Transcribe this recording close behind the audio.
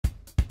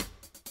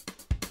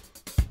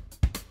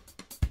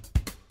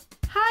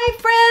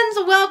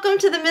welcome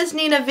to the Miss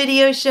Nina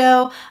video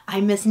show.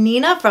 I'm Miss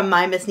Nina from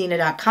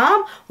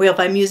mymissnina.com, where you'll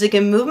find music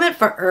and movement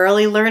for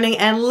early learning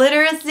and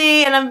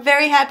literacy, and I'm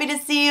very happy to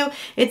see you.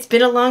 It's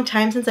been a long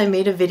time since I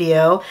made a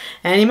video,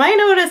 and you might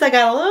notice I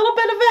got a little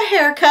bit of a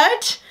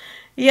haircut.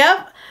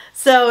 Yep.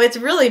 So it's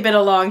really been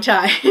a long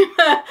time,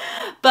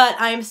 but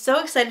I'm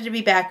so excited to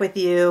be back with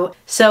you.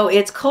 So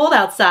it's cold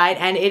outside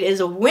and it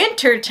is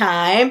winter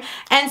time,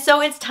 and so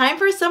it's time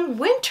for some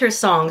winter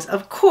songs,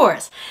 of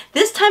course.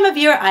 This time of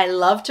year I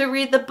love to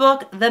read the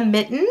book The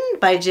Mitten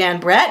by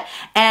Jan Brett,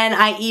 and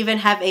I even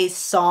have a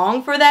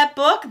song for that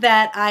book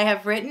that I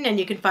have written, and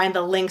you can find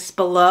the links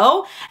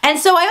below. And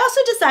so I also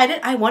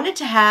decided I wanted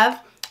to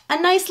have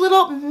a nice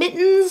little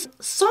mittens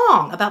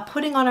song about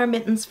putting on our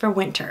mittens for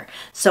winter.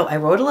 So I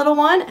wrote a little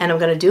one and I'm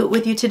going to do it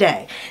with you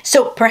today.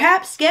 So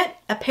perhaps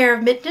get a pair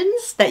of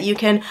mittens that you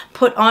can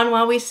put on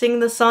while we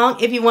sing the song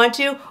if you want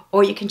to,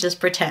 or you can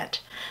just pretend.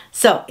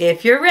 So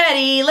if you're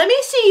ready, let me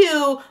see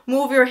you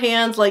move your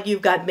hands like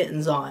you've got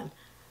mittens on.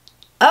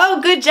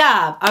 Oh, good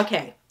job.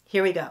 Okay,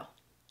 here we go.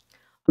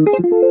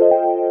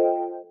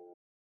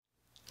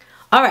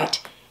 All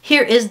right.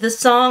 Here is the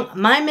song,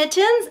 My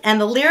Mittens, and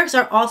the lyrics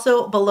are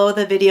also below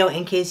the video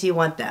in case you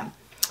want them.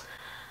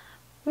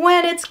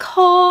 When it's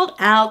cold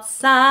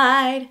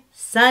outside,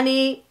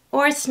 sunny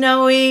or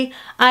snowy,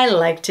 I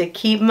like to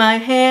keep my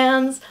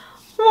hands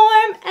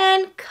warm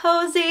and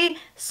cozy,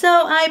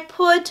 so I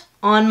put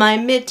on my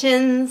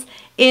mittens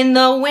in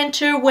the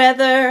winter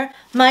weather,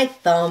 my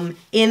thumb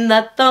in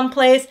the thumb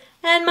place,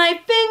 and my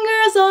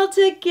fingers all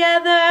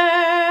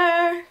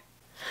together.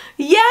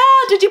 Yeah,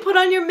 did you put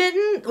on your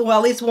mitten? Well,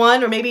 at least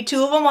one or maybe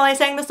two of them while I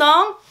sang the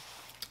song?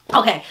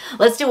 Okay,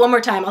 let's do it one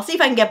more time. I'll see if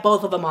I can get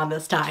both of them on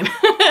this time.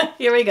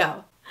 Here we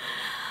go.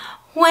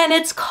 When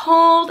it's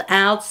cold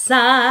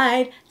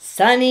outside,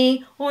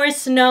 sunny or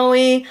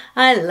snowy,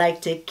 I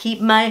like to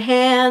keep my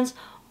hands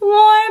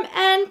warm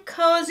and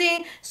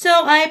cozy,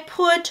 so I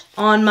put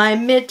on my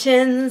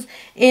mittens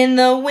in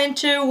the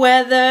winter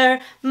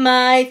weather,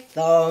 my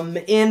thumb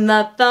in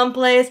the thumb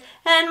place,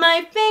 and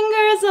my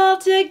fingers all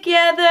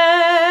together.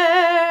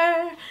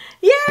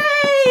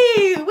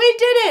 Yay! We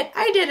did it!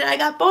 I did it! I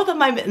got both of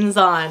my mittens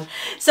on.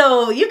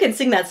 So you can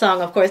sing that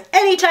song, of course,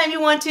 anytime you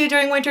want to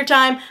during winter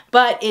time,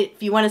 but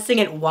if you want to sing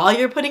it while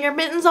you're putting your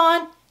mittens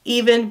on,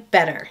 even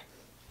better.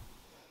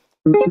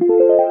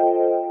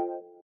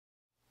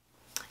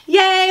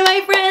 Yay,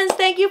 my friends!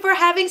 Thank you for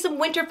having some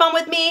winter fun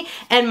with me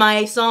and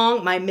my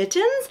song, My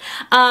Mittens.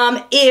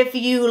 If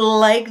you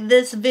like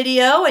this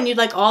video and you'd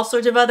like all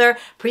sorts of other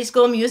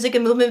preschool music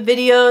and movement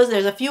videos,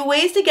 there's a few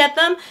ways to get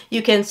them.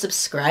 You can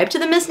subscribe to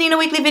the Miss Nina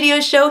Weekly Video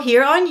Show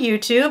here on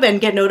YouTube and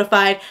get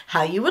notified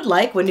how you would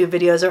like when new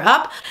videos are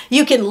up.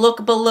 You can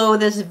look below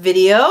this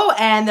video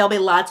and there'll be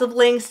lots of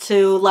links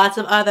to lots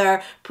of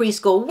other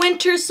preschool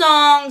winter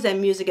songs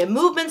and music and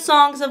movement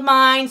songs of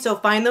mine, so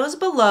find those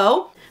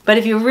below. But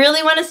if you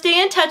really want to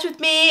stay in touch with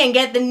me and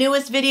get the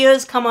newest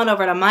videos, come on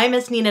over to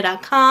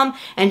mymissnina.com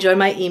and join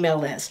my email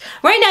list.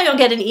 Right now you'll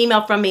get an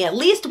email from me at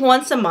least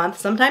once a month,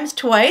 sometimes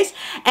twice,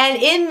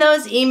 and in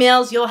those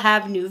emails you'll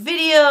have new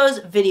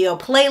videos, video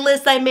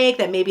playlists I make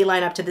that maybe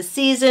line up to the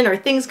season or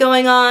things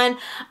going on.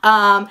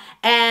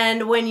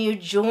 And when you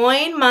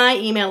join my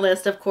email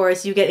list, of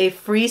course, you get a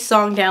free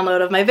song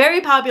download of my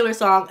very popular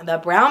song, The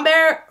Brown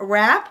Bear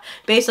Rap,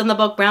 based on the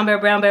book Brown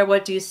Bear,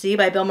 What Do You See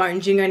by Bill Martin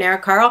Jr. and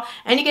Eric Carle,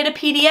 and you get a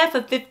PDF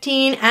of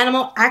 15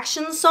 animal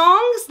action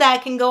songs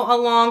that can go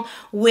along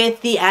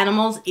with the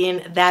animals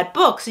in that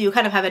book. So you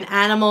kind of have an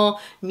animal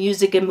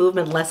music and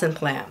movement lesson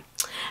plan.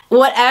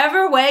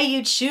 Whatever way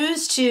you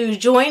choose to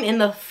join in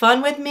the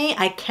fun with me,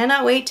 I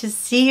cannot wait to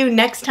see you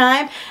next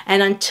time.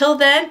 And until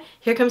then,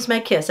 here comes my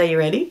kiss. Are you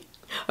ready?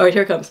 All right,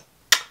 here it comes.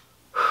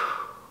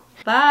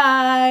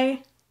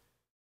 Bye.